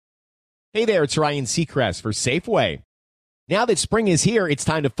Hey there, it's Ryan Seacrest for Safeway. Now that spring is here, it's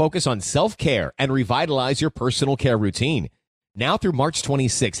time to focus on self-care and revitalize your personal care routine. Now through March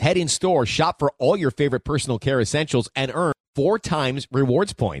 26, head in store, shop for all your favorite personal care essentials, and earn 4 times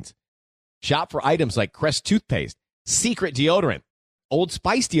rewards points. Shop for items like Crest toothpaste, Secret deodorant, Old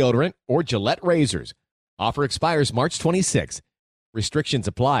Spice deodorant, or Gillette razors. Offer expires March 26. Restrictions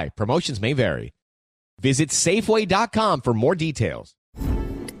apply. Promotions may vary. Visit Safeway.com for more details.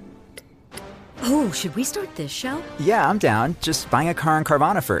 Oh, should we start this show? Yeah, I'm down. Just buying a car on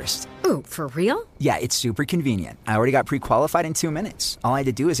Carvana first. Ooh, for real? Yeah, it's super convenient. I already got pre-qualified in 2 minutes. All I had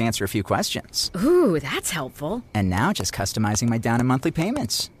to do is answer a few questions. Ooh, that's helpful. And now just customizing my down and monthly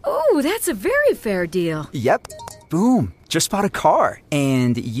payments. Ooh, that's a very fair deal. Yep. Boom. Just bought a car.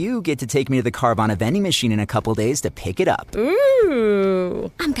 And you get to take me to the Carvana vending machine in a couple days to pick it up.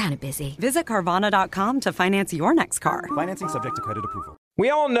 Ooh. I'm kind of busy. Visit Carvana.com to finance your next car. Financing subject to credit approval. We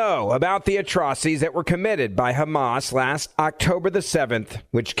all know about the atrocities that were committed by Hamas last October the 7th,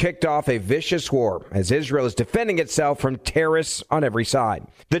 which kicked off a vicious war as Israel is defending itself from terrorists on every side.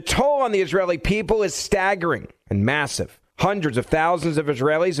 The toll on the Israeli people is staggering and massive. Hundreds of thousands of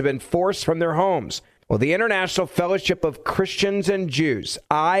Israelis have been forced from their homes. Well, the International Fellowship of Christians and Jews,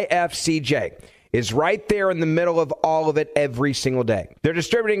 IFCJ, is right there in the middle of all of it every single day. They're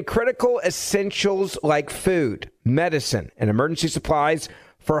distributing critical essentials like food, medicine, and emergency supplies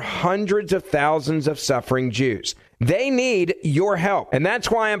for hundreds of thousands of suffering Jews. They need your help, and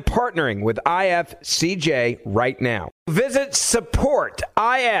that's why I'm partnering with IFCJ right now. Visit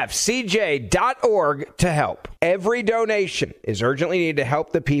supportifcj.org to help. Every donation is urgently needed to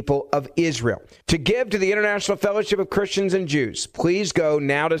help the people of Israel. To give to the International Fellowship of Christians and Jews, please go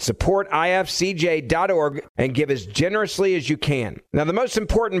now to supportifcj.org and give as generously as you can. Now, the most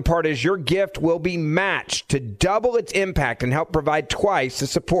important part is your gift will be matched to double its impact and help provide twice the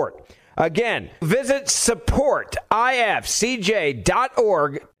support. Again, visit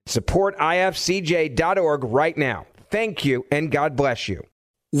supportifcj.org, supportifcj.org right now. Thank you, and God bless you.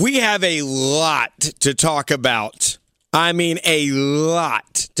 We have a lot to talk about. I mean, a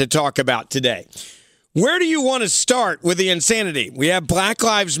lot to talk about today. Where do you want to start with the insanity? We have Black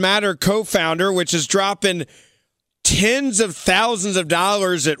Lives Matter co-founder, which is dropping tens of thousands of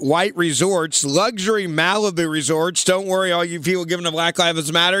dollars at white resorts, luxury Malibu resorts. Don't worry, all you people giving to Black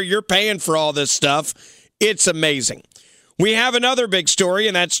Lives Matter, you're paying for all this stuff. It's amazing. We have another big story,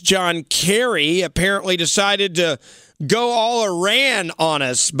 and that's John Kerry apparently decided to go all Iran on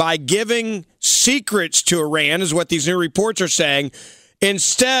us by giving secrets to Iran, is what these new reports are saying,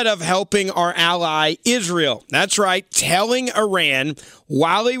 instead of helping our ally Israel. That's right, telling Iran,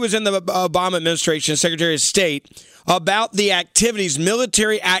 while he was in the Obama administration, Secretary of State, about the activities,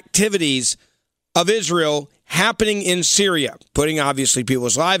 military activities of Israel happening in Syria, putting obviously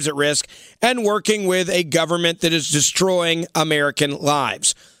people's lives at risk and working with a government that is destroying American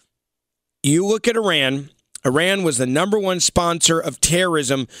lives. You look at Iran. Iran was the number one sponsor of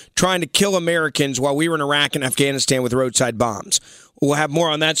terrorism, trying to kill Americans while we were in Iraq and Afghanistan with roadside bombs. We'll have more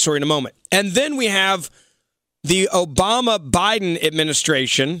on that story in a moment. And then we have the Obama-Biden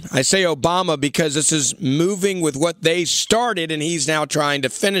administration. I say Obama because this is moving with what they started, and he's now trying to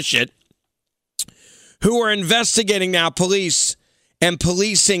finish it, who are investigating now police and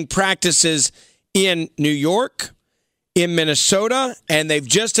policing practices in New York, in Minnesota, and they've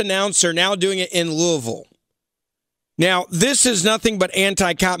just announced they're now doing it in Louisville. Now, this is nothing but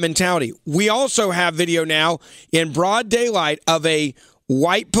anti-cop mentality. We also have video now in broad daylight of a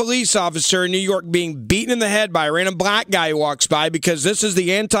white police officer in New York being beaten in the head by a random black guy who walks by, because this is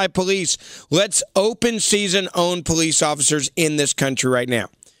the anti-police. Let's open season own police officers in this country right now.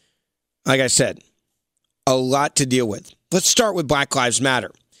 Like I said, a lot to deal with. Let's start with Black Lives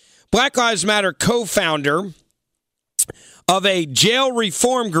Matter. Black Lives Matter co-founder of a jail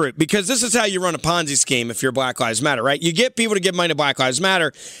reform group, because this is how you run a Ponzi scheme if you're Black Lives Matter, right? You get people to give money to Black Lives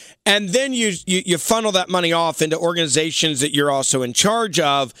Matter, and then you funnel that money off into organizations that you're also in charge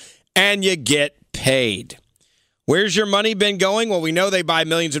of, and you get paid. Where's your money been going? Well, we know they buy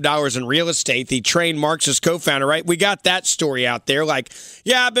millions of dollars in real estate. The trained Marxist co-founder, right? We got that story out there. Like,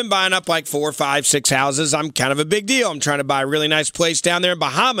 yeah, I've been buying up like 4, 5, 6 houses. I'm kind of a big deal. I'm trying to buy a really nice place down there in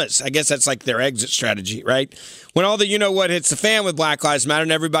Bahamas. I guess that's like their exit strategy, right? When all the you-know-what hits the fan with Black Lives Matter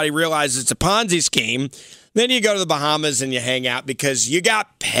and everybody realizes it's a Ponzi scheme, then you go to the Bahamas and you hang out because you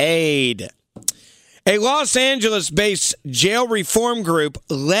got paid. A Los Angeles-based jail reform group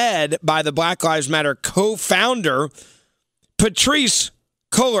led by the Black Lives Matter co-founder, Patrice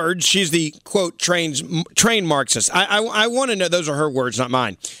Cullard. She's the, quote, trained Marxist. I want to know, those are her words, not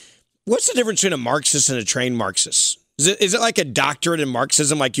mine. What's the difference between a Marxist and a trained Marxist? Is it like a doctorate in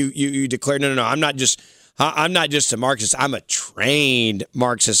Marxism? Like you declare, no, I'm not just a Marxist. I'm a trained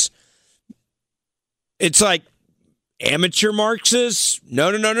Marxist. It's like amateur Marxist. No.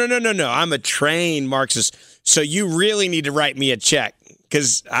 I'm a trained Marxist. So you really need to write me a check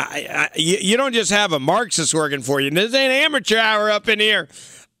because you don't just have a Marxist working for you. This ain't amateur hour up in here.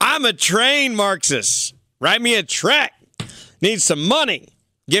 I'm a trained Marxist. Write me a check. Need some money.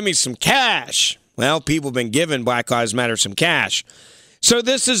 Give me some cash. Well, people have been giving Black Lives Matter some cash. So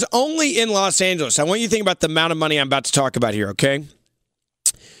this is only in Los Angeles. I want you to think about the amount of money I'm about to talk about here, okay?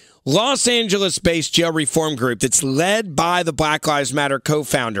 Los Angeles-based jail reform group that's led by the Black Lives Matter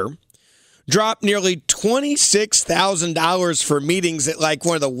co-founder dropped nearly $26,000 for meetings at like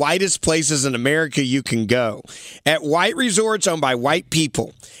one of the whitest places in America you can go. At white resorts owned by white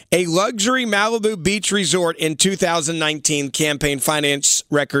people. A luxury Malibu beach resort in 2019 campaign finance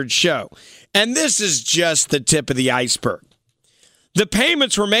records show. And this is just the tip of the iceberg. The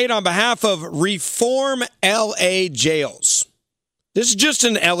payments were made on behalf of Reform LA Jails. This is just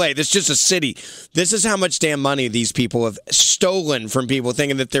in LA. This is just a city. This is how much damn money these people have stolen from people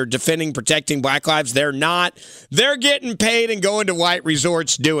thinking that they're defending, protecting Black lives. They're not. They're getting paid and going to white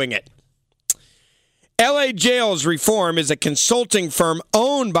resorts doing it. LA Jails Reform is a consulting firm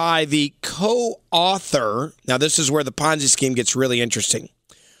owned by the co-author. Now, this is where the Ponzi scheme gets really interesting.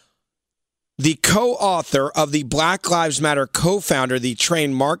 The co-author of the Black Lives Matter co-founder, the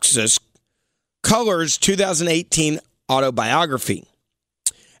trained Marxist, Color's 2018 autobiography.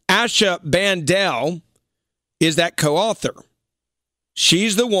 Asha Bandel is that co-author.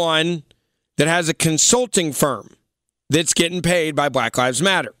 She's the one that has a consulting firm that's getting paid by Black Lives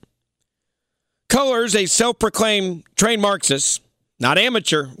Matter. Color's a self-proclaimed trained Marxist, not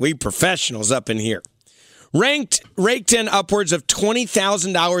amateur, we professionals up in here. Raked in upwards of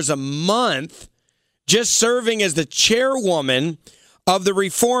 $20,000 a month just serving as the chairwoman of the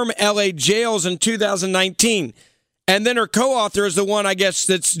Reform LA Jails in 2019. And then her co-author is the one, I guess,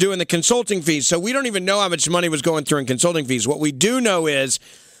 that's doing the consulting fees. So we don't even know how much money was going through in consulting fees. What we do know is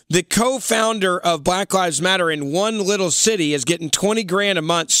the co-founder of Black Lives Matter in one little city is getting $20,000 a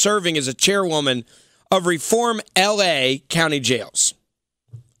month serving as a chairwoman of Reform LA County Jails.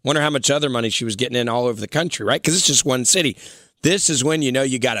 Wonder how much other money she was getting in all over the country, right? Because it's just one city. This is when you know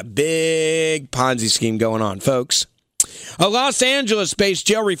you got a big Ponzi scheme going on, folks. A Los Angeles-based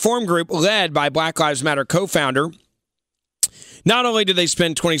jail reform group led by Black Lives Matter co-founder. Not only did they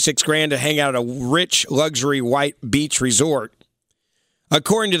spend $26,000 to hang out at a rich luxury white beach resort,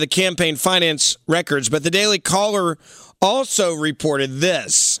 according to the campaign finance records, but the Daily Caller also reported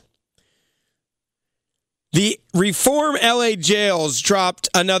this. The Reform LA Jails dropped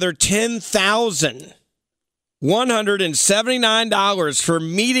another $10,179 for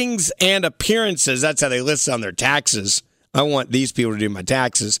meetings and appearances. That's how they list on their taxes. I want these people to do my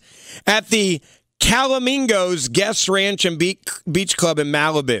taxes. At the Calamingos Guest Ranch and Beach Club in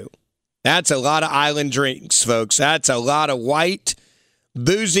Malibu. That's a lot of island drinks, folks. That's a lot of white,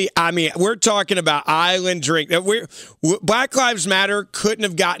 boozy. I mean, we're talking about island drink. Black Lives Matter couldn't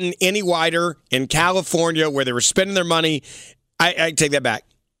have gotten any whiter in California where they were spending their money. I take that back.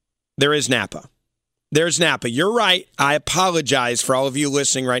 There is Napa. There's Napa. You're right. I apologize for all of you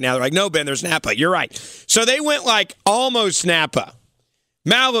listening right now. They're like, no, Ben, there's Napa. You're right. So they went like almost Napa.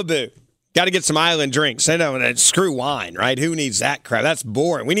 Malibu. Got to get some island drinks. I know, screw wine, right? Who needs that crap? That's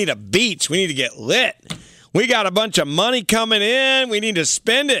boring. We need a beach. We need to get lit. We got a bunch of money coming in. We need to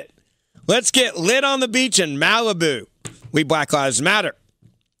spend it. Let's get lit on the beach in Malibu. We Black Lives Matter.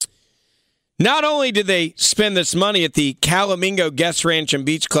 Not only did they spend this money at the Calamingo Guest Ranch and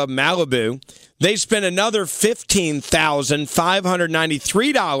Beach Club Malibu, they spent another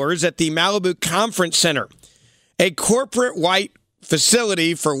 $15,593 at the Malibu Conference Center, a corporate white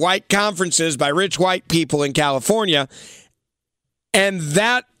facility for white conferences by rich white people in California. And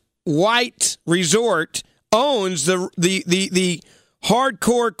that white resort owns the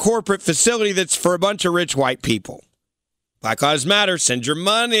hardcore corporate facility that's for a bunch of rich white people. Black Lives Matter, send your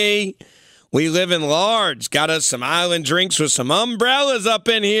money. We live in large. Got us some island drinks with some umbrellas up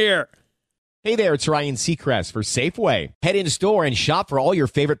in here. Hey there, it's Ryan Seacrest for Safeway. Head in store and shop for all your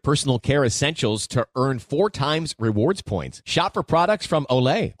favorite personal care essentials to earn 4 times rewards points. Shop for products from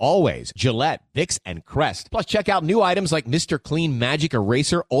Olay, Always, Gillette, Vicks, and Crest. Plus, check out new items like Mr. Clean Magic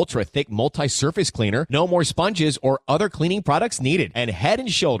Eraser Ultra Thick Multi-Surface Cleaner. No more sponges or other cleaning products needed. And Head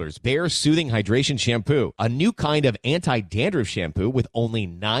 & Shoulders Bare Soothing Hydration Shampoo, a new kind of anti-dandruff shampoo with only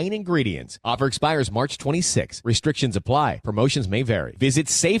 9 ingredients. Offer expires March 26. Restrictions apply. Promotions may vary. Visit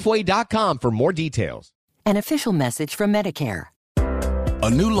Safeway.com for more details. An official message from Medicare. A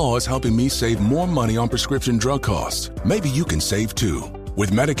new law is helping me save more money on prescription drug costs. Maybe you can save too.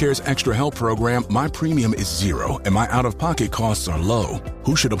 With Medicare's Extra Help program, my premium is zero and my out-of-pocket costs are low.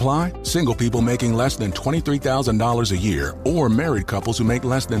 Who should apply? Single people making less than $23,000 a year or married couples who make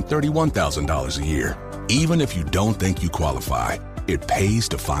less than $31,000 a year. Even if you don't think you qualify, it pays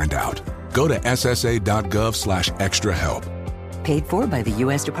to find out. Go to ssa.gov/extrahelp. Paid for by the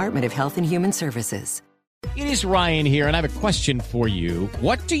U.S. Department of Health and Human Services. It is Ryan here, and I have a question for you.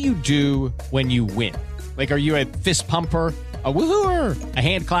 What do you do when you win? Like, are you a fist pumper, a woohooer, a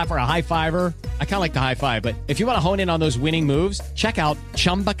hand clapper, a high fiver? I kind of like the high five, but if you want to hone in on those winning moves, check out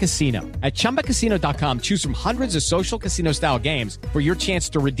Chumba Casino. At ChumbaCasino.com, choose from hundreds of social casino-style games for your chance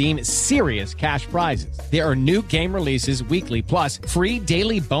to redeem serious cash prizes. There are new game releases weekly, plus free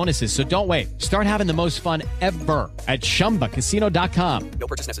daily bonuses. So don't wait. Start having the most fun ever at ChumbaCasino.com. No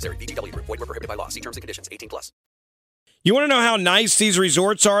purchase necessary. VGW. Void where prohibited by law. See terms and conditions. 18+. You want to know how nice these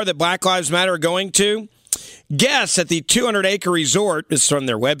resorts are that Black Lives Matter are going to? Guests at the 200-acre resort, this is from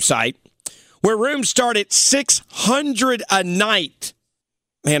their website, where rooms start at $600 a night.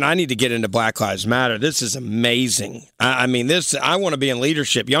 Man, I need to get into Black Lives Matter. This is amazing. I want to be in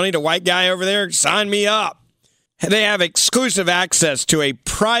leadership. Y'all need a white guy over there? Sign me up. They have exclusive access to a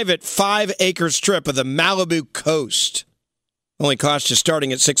private 5-acre strip of the Malibu coast. Only costs you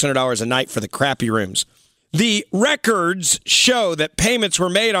starting at $600 a night for the crappy rooms. The records show that payments were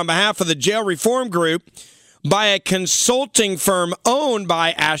made on behalf of the jail reform group by a consulting firm owned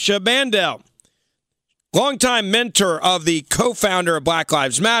by Asha Bandel, longtime mentor of the co-founder of Black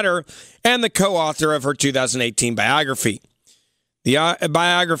Lives Matter and the co-author of her 2018 biography. The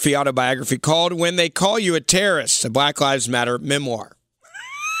autobiography called When They Call You a Terrorist, a Black Lives Matter memoir.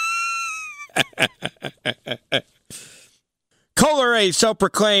 Kohler, a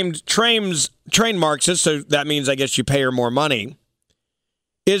self-proclaimed train Marxist, so that means I guess you pay her more money,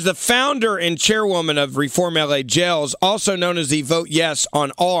 is the founder and chairwoman of Reform LA Jails, also known as the Vote Yes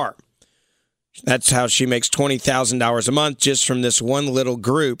on R. That's how she makes $20,000 a month just from this one little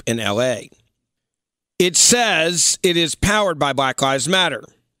group in LA. It says it is powered by Black Lives Matter.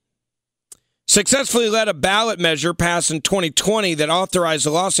 Successfully led a ballot measure passed in 2020 that authorized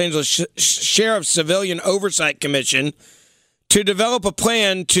the Los Angeles Sheriff's Civilian Oversight Commission to develop a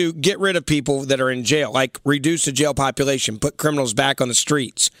plan to get rid of people that are in jail, like reduce the jail population, put criminals back on the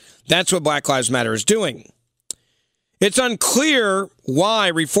streets. That's what Black Lives Matter is doing. It's unclear why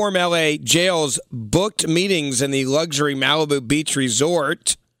Reform LA Jails booked meetings in the luxury Malibu Beach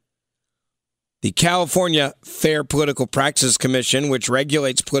Resort. The California Fair Political Practices Commission, which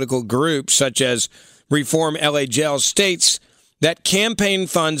regulates political groups such as Reform LA Jails, states that campaign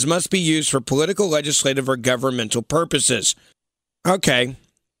funds must be used for political, legislative, or governmental purposes. Okay.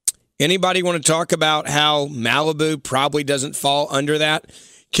 Anybody want to talk about how Malibu probably doesn't fall under that?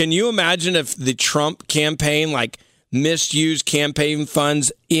 Can you imagine if the Trump campaign, misused campaign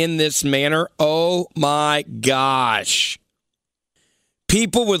funds in this manner? Oh my gosh.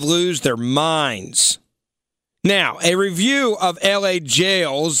 People would lose their minds. Now, a review of LA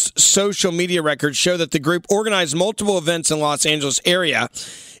Jail's social media records show that the group organized multiple events in Los Angeles area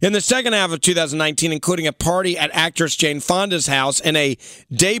in the second half of 2019, including a party at actress Jane Fonda's house and a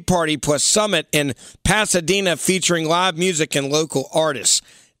day party plus summit in Pasadena featuring live music and local artists.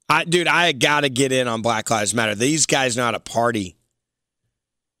 I got to get in on Black Lives Matter. These guys know how to party.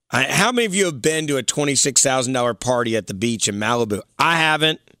 How many of you have been to a $26,000 party at the beach in Malibu? I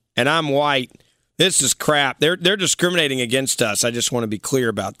haven't, and I'm white. This is crap. They're discriminating against us. I just want to be clear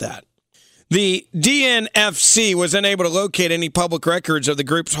about that. The DNFC was unable to locate any public records of the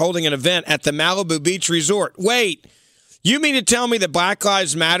groups holding an event at the Malibu Beach Resort. Wait, you mean to tell me that Black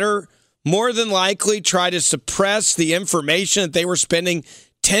Lives Matter more than likely tried to suppress the information that they were spending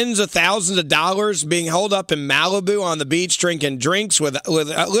tens of thousands of dollars being holed up in Malibu on the beach drinking drinks with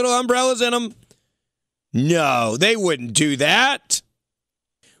little umbrellas in them? No, they wouldn't do that.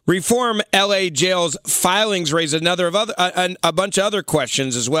 Reform LA Jail's filings raise a bunch of other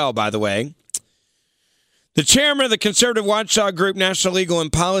questions as well, by the way. The chairman of the conservative watchdog group National Legal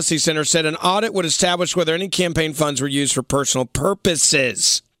and Policy Center said an audit would establish whether any campaign funds were used for personal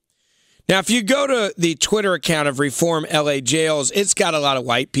purposes. Now, if you go to the Twitter account of Reform LA Jails, it's got a lot of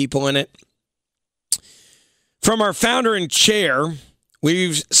white people in it. From our founder and chair,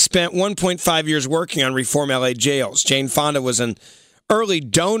 we've spent 1.5 years working on Reform LA Jails. Jane Fonda was an early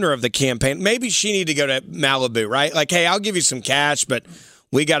donor of the campaign. Maybe she needed to go to Malibu, right? Like, hey, I'll give you some cash, but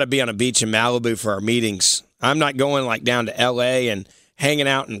we got to be on a beach in Malibu for our meetings. I'm not going down to L.A. and hanging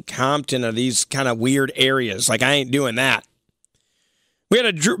out in Compton or these kind of weird areas. I ain't doing that. We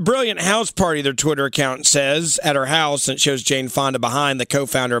had a brilliant house party, their Twitter account says, at her house, and it shows Jane Fonda behind, the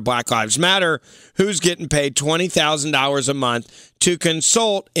co-founder of Black Lives Matter, who's getting paid $20,000 a month to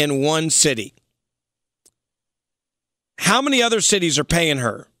consult in one city. How many other cities are paying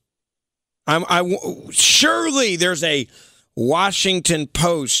her? Surely there's a Washington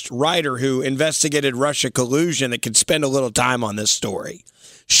Post writer who investigated Russia collusion that could spend a little time on this story.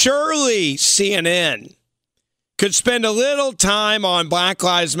 Surely CNN could spend a little time on Black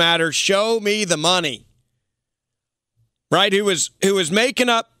Lives Matter. Show me the money. Right? Who was making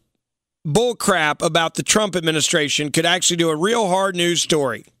up bull crap about the Trump administration could actually do a real hard news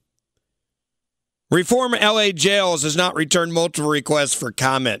story. Reform LA jails has not returned multiple requests for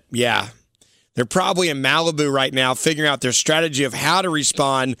comment. Yeah. They're probably in Malibu right now figuring out their strategy of how to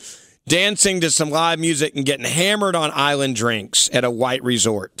respond, dancing to some live music and getting hammered on island drinks at a white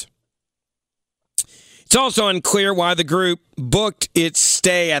resort. It's also unclear why the group booked its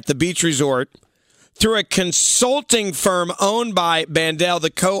stay at the beach resort through a consulting firm owned by Bandel, the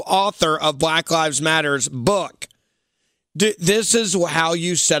co-author of Black Lives Matter's book. This is how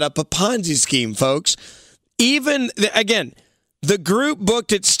you set up a Ponzi scheme, folks. Again, the group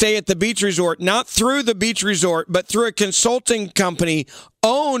booked its stay at the beach resort, not through the beach resort, but through a consulting company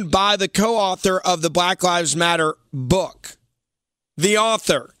owned by the co-author of the Black Lives Matter book. The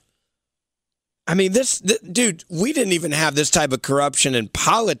author. I mean, dude, we didn't even have this type of corruption in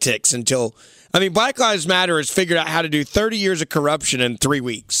politics until, Black Lives Matter has figured out how to do 30 years of corruption in 3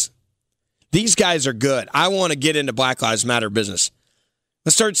 weeks. These guys are good. I want to get into Black Lives Matter business.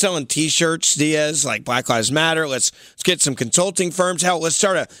 Let's start selling T-shirts, Diaz, like Black Lives Matter. Let's get some consulting firms. Hell, let's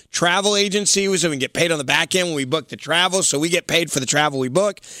start a travel agency so we can get paid on the back end when we book the travel, so we get paid for the travel we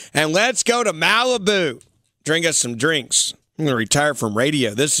book. And let's go to Malibu. Drink us some drinks. I'm going to retire from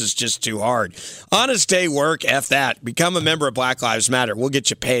radio. This is just too hard. Honest day work, F that. Become a member of Black Lives Matter. We'll get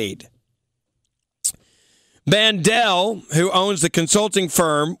you paid. Bandel, who owns the consulting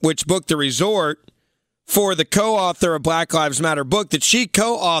firm which booked the resort for the co-author of Black Lives Matter book that she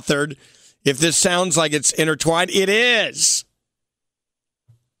co-authored, if this sounds like it's intertwined, it is.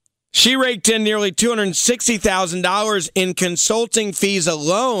 She raked in nearly $260,000 in consulting fees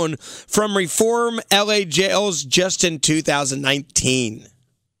alone from Reform LA jails just in 2019.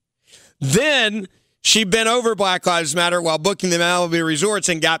 Then she bent over Black Lives Matter while booking the Malibu resorts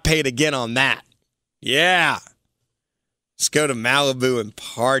and got paid again on that. Yeah. Let's go to Malibu and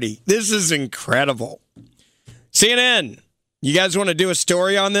party. This is incredible. CNN, you guys want to do a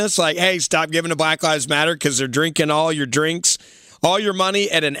story on this? Like, hey, stop giving to Black Lives Matter because they're drinking all your drinks, all your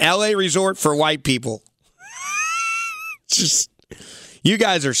money at an LA resort for white people. Just, you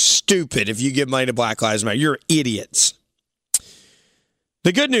guys are stupid if you give money to Black Lives Matter. You're idiots.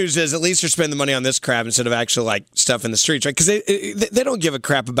 The good news is at least they're spending the money on this crap instead of actual like stuff in the streets, right? Because they don't give a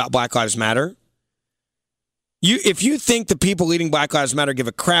crap about Black Lives Matter. If you think the people leading Black Lives Matter give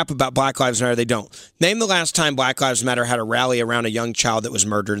a crap about Black Lives Matter, they don't. Name the last time Black Lives Matter had a rally around a young child that was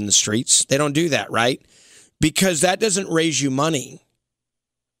murdered in the streets. They don't do that, right? Because that doesn't raise you money.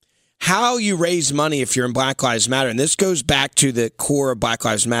 How you raise money if you're in Black Lives Matter, and this goes back to the core of Black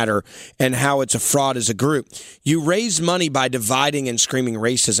Lives Matter and how it's a fraud as a group. You raise money by dividing and screaming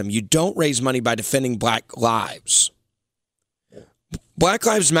racism. You don't raise money by defending black lives. Black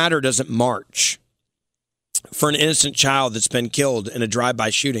Lives Matter doesn't march for an innocent child that's been killed in a drive-by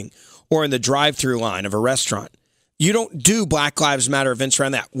shooting or in the drive-through line of a restaurant. You don't do Black Lives Matter events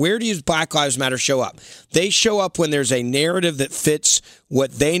around that. Where does Black Lives Matter show up? They show up when there's a narrative that fits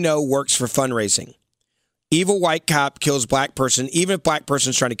what they know works for fundraising. Evil white cop kills black person, even if black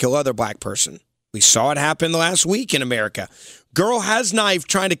person's trying to kill other black person. We saw it happen last week in America. Girl has knife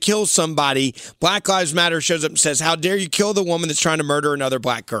trying to kill somebody. Black Lives Matter shows up and says, how dare you kill the woman that's trying to murder another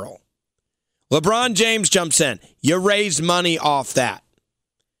black girl? LeBron James jumps in. You raise money off that.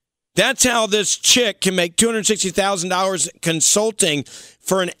 That's how this chick can make $260,000 consulting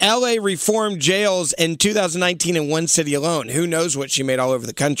for an LA reform jails in 2019 in one city alone. Who knows what she made all over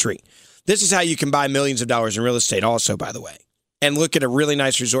the country. This is how you can buy millions of dollars in real estate also, by the way. And look at a really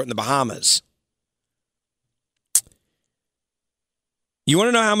nice resort in the Bahamas. You want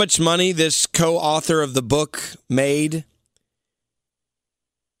to know how much money this co-author of the book made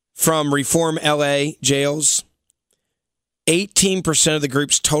from Reform LA jails? 18% of the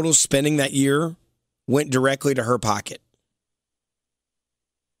group's total spending that year went directly to her pocket.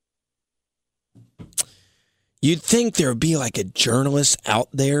 You'd think there would be like a journalist out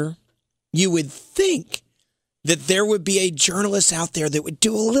there. You would think that there would be a journalist out there that would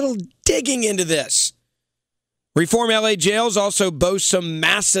do a little digging into this. Reform LA jails also boast some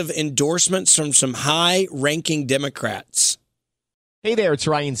massive endorsements from some high-ranking Democrats. Hey there, it's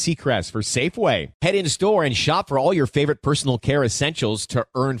Ryan Seacrest for Safeway. Head in store and shop for all your favorite personal care essentials to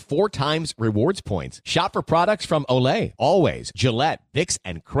earn 4 times rewards points. Shop for products from Olay, Always, Gillette, Vicks,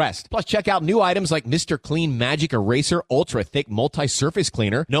 and Crest. Plus, check out new items like Mr. Clean Magic Eraser Ultra Thick Multi-Surface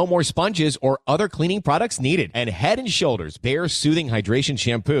Cleaner. No more sponges or other cleaning products needed. And Head & Shoulders Bare Soothing Hydration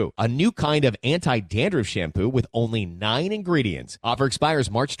Shampoo, a new kind of anti-dandruff shampoo with only 9 ingredients. Offer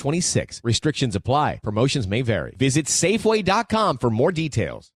expires March 26. Restrictions apply. Promotions may vary. Visit Safeway.com for more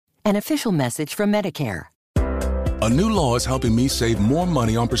details. An official message from Medicare. A new law is helping me save more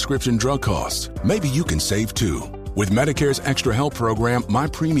money on prescription drug costs. Maybe you can save too. With Medicare's Extra Help program, my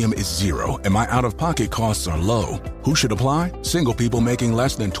premium is zero and my out-of-pocket costs are low. Who should apply? Single people making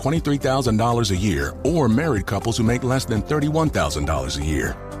less than $23,000 a year or married couples who make less than $31,000 a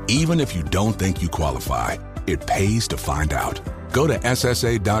year. Even if you don't think you qualify, it pays to find out. Go to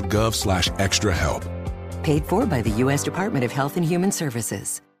ssa.gov/extrahelp. Paid for by the U.S. Department of Health and Human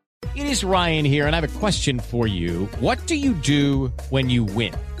Services. It is Ryan here, and I have a question for you. What do you do when you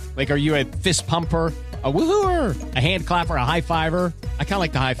win? Like, are you a fist pumper, a woohooer, a hand clapper, a high fiver? I kind of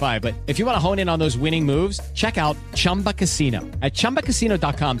like the high five, but if you want to hone in on those winning moves, check out Chumba Casino. At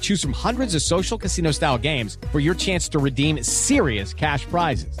ChumbaCasino.com, choose from hundreds of social casino-style games for your chance to redeem serious cash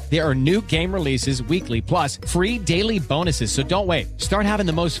prizes. There are new game releases weekly, plus free daily bonuses, so don't wait. Start having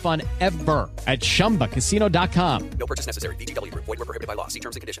the most fun ever at ChumbaCasino.com. No purchase necessary. VGW. Void where prohibited by law. See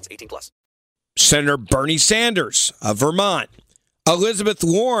terms and conditions. 18+. Senator Bernie Sanders of Vermont, Elizabeth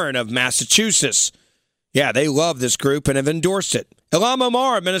Warren of Massachusetts. Yeah, they love this group and have endorsed it. Ilhan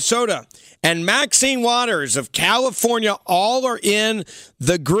Omar of Minnesota and Maxine Waters of California all are in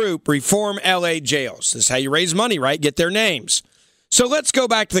the group Reform LA Jails. This is how you raise money, right? Get their names. So let's go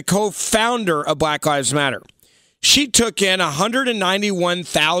back to the co-founder of Black Lives Matter. She took in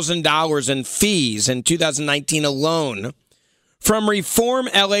 $191,000 in fees in 2019 alone from Reform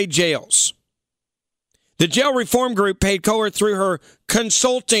LA Jails. The jail reform group paid Kohler through her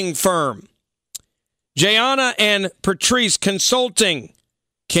consulting firm, Jayana and Patrice Consulting,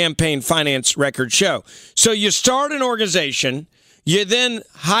 campaign finance records show. So you start an organization, you then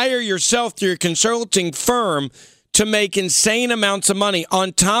hire yourself through your consulting firm to make insane amounts of money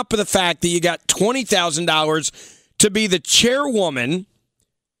on top of the fact that you got $20,000 to be the chairwoman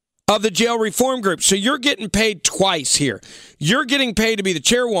of the jail reform group. So you're getting paid twice here. You're getting paid to be the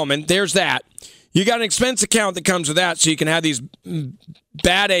chairwoman. There's that. You got an expense account that comes with that, so you can have these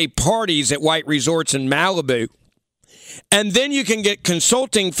bad A parties at white resorts in Malibu. And then you can get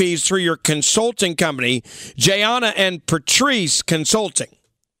consulting fees through your consulting company, Jayana and Patrice Consulting.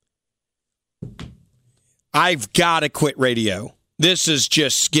 I've got to quit radio. This is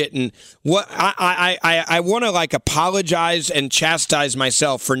just getting what I want to like apologize and chastise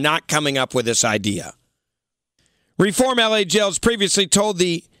myself for not coming up with this idea. Reform LA Jails previously told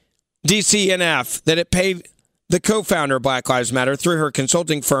the DCNF that it paid the co-founder of Black Lives Matter through her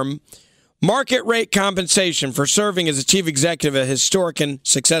consulting firm market rate compensation for serving as a chief executive of a historic and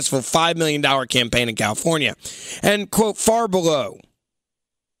successful $5 million campaign in California. And, quote, far below,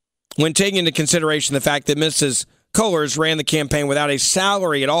 when taking into consideration the fact that Mrs. Kohlers ran the campaign without a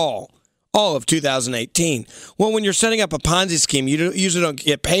salary at all of 2018. Well, when you're setting up a Ponzi scheme, you usually don't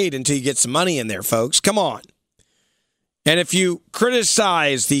get paid until you get some money in there, folks. Come on. And if you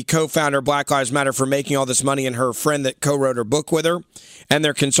criticize the co-founder of Black Lives Matter for making all this money and her friend that co-wrote her book with her and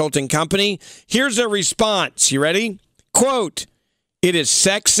their consulting company, here's their response. You ready? Quote, it is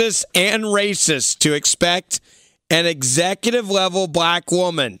sexist and racist to expect an executive-level black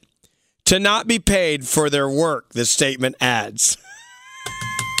woman to not be paid for their work, the statement adds.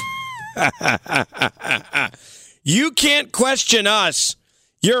 You can't question us.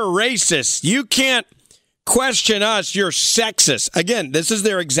 You're a racist. You can't question us, you're sexist. Again, this is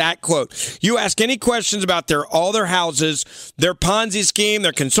their exact quote. You ask any questions about all their houses, their Ponzi scheme,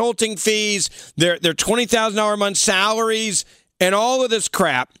 their consulting fees, their $20,000 a month salaries, and all of this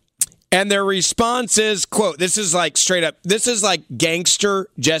crap, and their response is, quote, this is like straight up, this is like gangster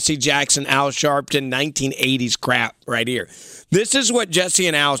Jesse Jackson, Al Sharpton, 1980s crap right here. This is what Jesse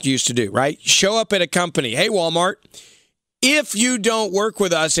and Al used to do, right? Show up at a company. Hey, Walmart, if you don't work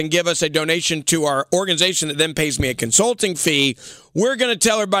with us and give us a donation to our organization that then pays me a consulting fee, we're going to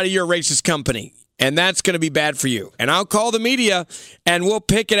tell everybody you're a racist company, and that's going to be bad for you. And I'll call the media, and we'll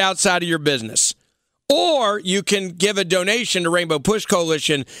pick it outside of your business. Or you can give a donation to Rainbow Push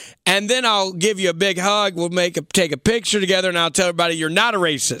Coalition, and then I'll give you a big hug. We'll take a picture together, and I'll tell everybody you're not a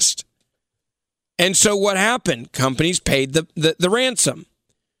racist. And so what happened? Companies paid the ransom.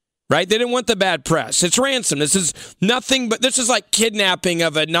 Right? They didn't want the bad press. It's ransom. This is nothing but, this is like kidnapping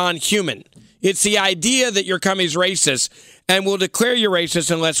of a non-human. It's the idea that your company's racist and will declare you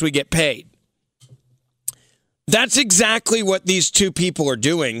racist unless we get paid. That's exactly what these two people are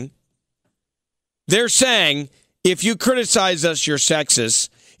doing. They're saying, if you criticize us, you're sexist.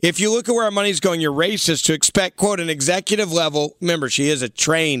 If you look at where our money's going, you're racist. To expect, quote, an executive level, remember, she is a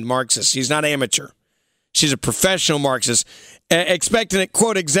trained Marxist. She's not amateur. She's a professional Marxist. Expecting a,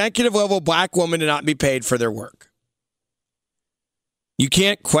 quote, executive level black woman to not be paid for their work. You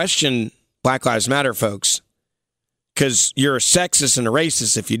can't question Black Lives Matter, folks, because you're a sexist and a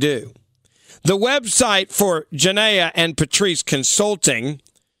racist if you do. The website for Janaea and Patrice Consulting,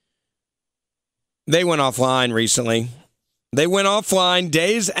 they went offline recently. They went offline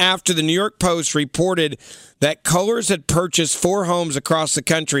days after the New York Post reported that Colors had purchased 4 homes across the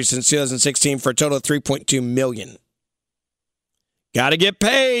country since 2016 for a total of $3.2 million. Got to get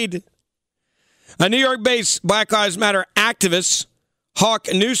paid. A New York-based Black Lives Matter activist, Hawk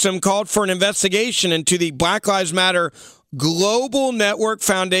Newsom, called for an investigation into the Black Lives Matter Global Network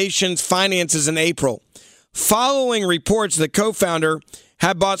Foundation's finances in April, following reports the co-founder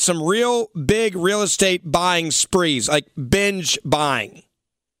had bought some real big real estate buying sprees, like binge buying.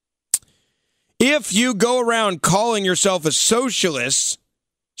 If you go around calling yourself a socialist,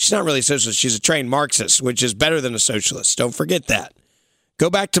 she's not really a socialist, she's a trained Marxist, which is better than a socialist. Don't forget that. Go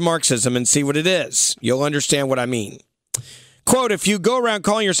back to Marxism and see what it is. You'll understand what I mean. Quote, if you go around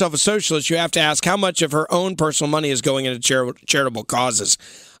calling yourself a socialist, you have to ask how much of her own personal money is going into charitable causes.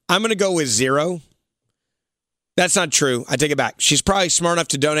 I'm going to go with 0. That's not true. I take it back. She's probably smart enough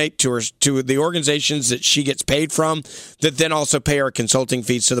to donate to the organizations that she gets paid from that then also pay her consulting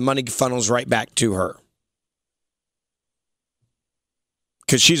fees, so the money funnels right back to her.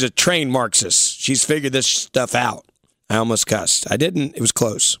 Because she's a trained Marxist. She's figured this stuff out. I almost cussed. I didn't. It was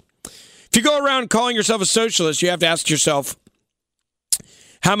close. If you go around calling yourself a socialist, you have to ask yourself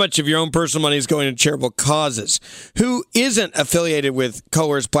how much of your own personal money is going to charitable causes. Who isn't affiliated with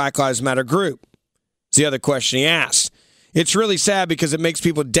Color's Black Lives Matter group? It's the other question he asked. It's really sad because it makes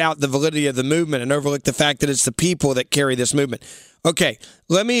people doubt the validity of the movement and overlook the fact that it's the people that carry this movement. Okay,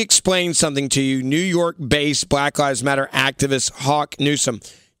 let me explain something to you, New York-based Black Lives Matter activist Hawk Newsom.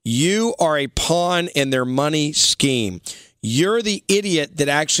 You are a pawn in their money scheme. You're the idiot that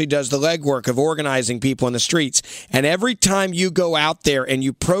actually does the legwork of organizing people in the streets. And every time you go out there and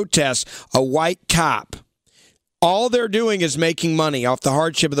you protest a white cop, all they're doing is making money off the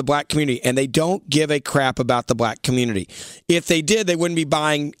hardship of the black community, and they don't give a crap about the black community. If they did, they wouldn't be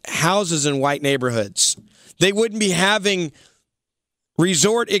buying houses in white neighborhoods. They wouldn't be having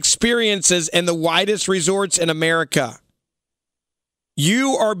resort experiences in the widest resorts in America.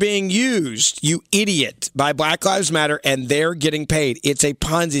 You are being used, you idiot, by Black Lives Matter, and they're getting paid. It's a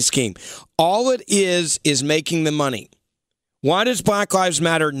Ponzi scheme. All it is making the money. Why does Black Lives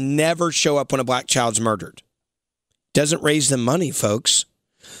Matter never show up when a black child's murdered? Doesn't raise the money, folks.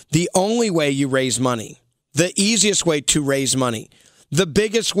 The only way you raise money, the easiest way to raise money, the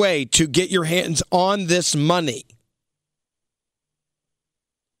biggest way to get your hands on this money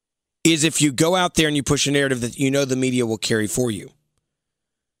is if you go out there and you push a narrative that you know the media will carry for you.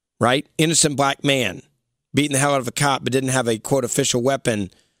 Right? Innocent black man beating the hell out of a cop but didn't have a, quote, official weapon.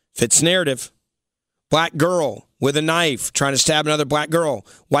 Fits narrative. Black girl with a knife trying to stab another black girl.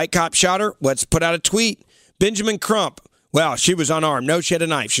 White cop shot her. Let's put out a tweet. Benjamin Crump. Well, she was unarmed. No, she had a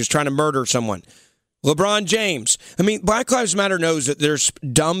knife. She was trying to murder someone. LeBron James. I mean, Black Lives Matter knows that there's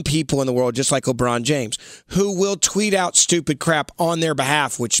dumb people in the world, just like LeBron James, who will tweet out stupid crap on their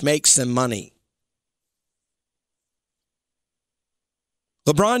behalf, which makes them money.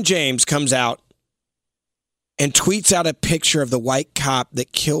 LeBron James comes out and tweets out a picture of the white cop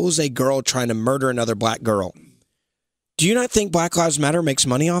that kills a girl trying to murder another black girl. Do you not think Black Lives Matter makes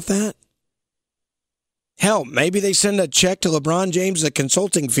money off that? Hell, maybe they send a check to LeBron James, a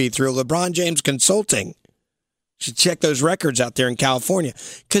consulting fee through LeBron James Consulting. Should check those records out there in California,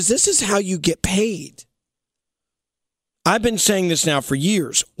 because this is how you get paid. I've been saying this now for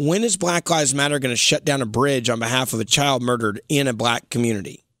years. When is Black Lives Matter going to shut down a bridge on behalf of a child murdered in a black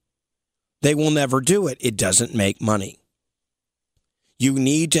community? They will never do it. It doesn't make money. You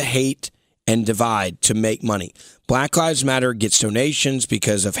need to hate and divide to make money. Black Lives Matter gets donations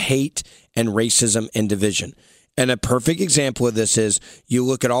because of hate and racism and division. And a perfect example of this is you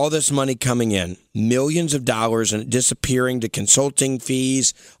look at all this money coming in, millions of dollars, and it disappearing to consulting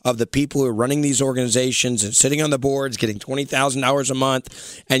fees of the people who are running these organizations and sitting on the boards getting $20,000 a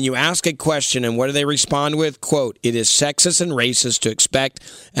month. And you ask a question, and what do they respond with? Quote, it is sexist and racist to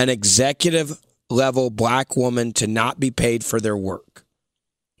expect an executive level black woman to not be paid for their work.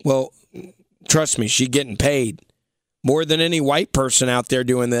 Well, trust me, she's getting paid more than any white person out there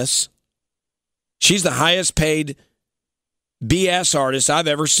doing this. She's the highest paid BS artist I've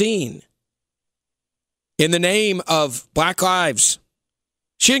ever seen. In the name of Black Lives.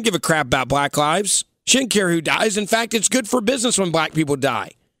 She didn't give a crap about Black lives. She didn't care who dies. In fact, it's good for business when black people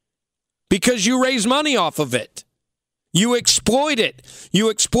die because you raise money off of it. You exploit it.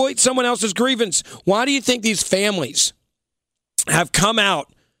 You exploit someone else's grievance. Why do you think these families have come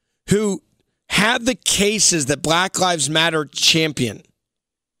out who have the cases that Black Lives Matter champion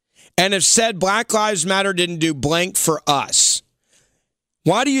and have said Black Lives Matter didn't do blank for us?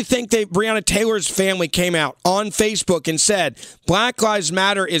 Why do you think Breonna Taylor's family came out on Facebook and said Black Lives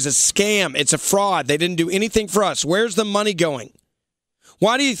Matter is a scam, it's a fraud, they didn't do anything for us? Where's the money going?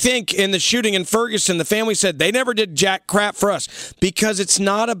 Why do you think in the shooting in Ferguson, the family said they never did jack crap for us? Because it's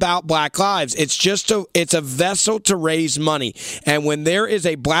not about black lives. It's just it's a vessel to raise money. And when there is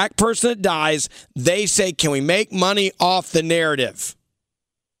a black person that dies, they say, can we make money off the narrative?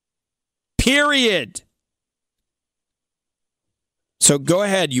 Period. So go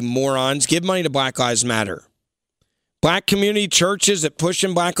ahead, you morons. Give money to Black Lives Matter. Black community churches that push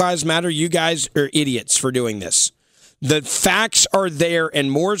in Black Lives Matter, you guys are idiots for doing this. The facts are there,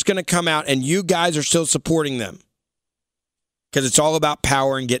 and more is going to come out, and you guys are still supporting them. Because it's all about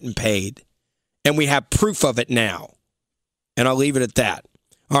power and getting paid. And we have proof of it now. And I'll leave it at that.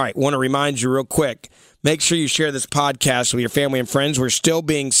 All right, want to remind you real quick. Make sure you share this podcast with your family and friends. We're still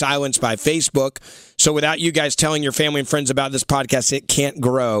being silenced by Facebook. So without you guys telling your family and friends about this podcast, it can't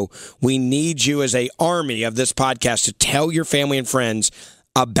grow. We need you as an army of this podcast to tell your family and friends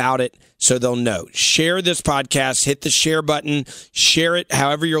about it so they'll know. Share this podcast. Hit the share button. Share it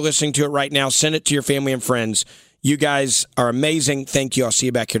however you're listening to it right now. Send it to your family and friends. You guys are amazing. Thank you. I'll see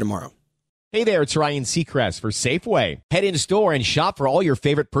you back here tomorrow. Hey there, it's Ryan Seacrest for Safeway. Head in store and shop for all your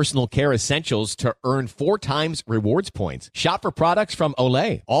favorite personal care essentials to earn 4 times rewards points. Shop for products from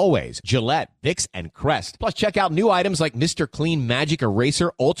Olay, Always, Gillette, Vicks, and Crest. Plus, check out new items like Mr. Clean Magic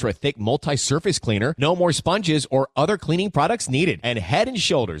Eraser Ultra Thick Multi-Surface Cleaner. No more sponges or other cleaning products needed. And Head &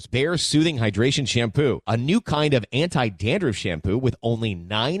 Shoulders Bare Soothing Hydration Shampoo, a new kind of anti-dandruff shampoo with only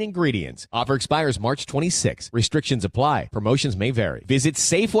 9 ingredients. Offer expires March 26. Restrictions apply. Promotions may vary. Visit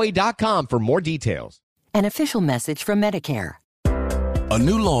Safeway.com for more details. An official message from Medicare. A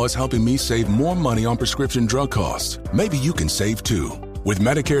new law is helping me save more money on prescription drug costs. Maybe you can save too. With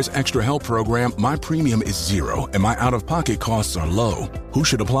Medicare's Extra Help program, my premium is $0 and my out-of-pocket costs are low. Who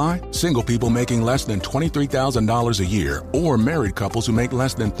should apply? Single people making less than $23,000 a year or married couples who make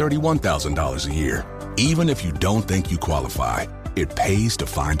less than $31,000 a year. Even if you don't think you qualify, it pays to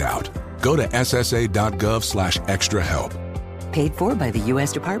find out. Go to ssa.gov/extrahelp. Paid for by the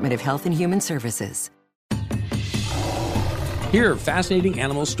U.S. Department of Health and Human Services. Hear fascinating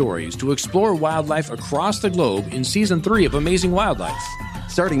animal stories to explore wildlife across the globe in Season 3 of Amazing Wildlife.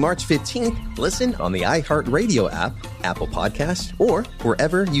 Starting March 15th, listen on the iHeartRadio app, Apple Podcasts, or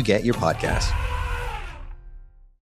wherever you get your podcasts.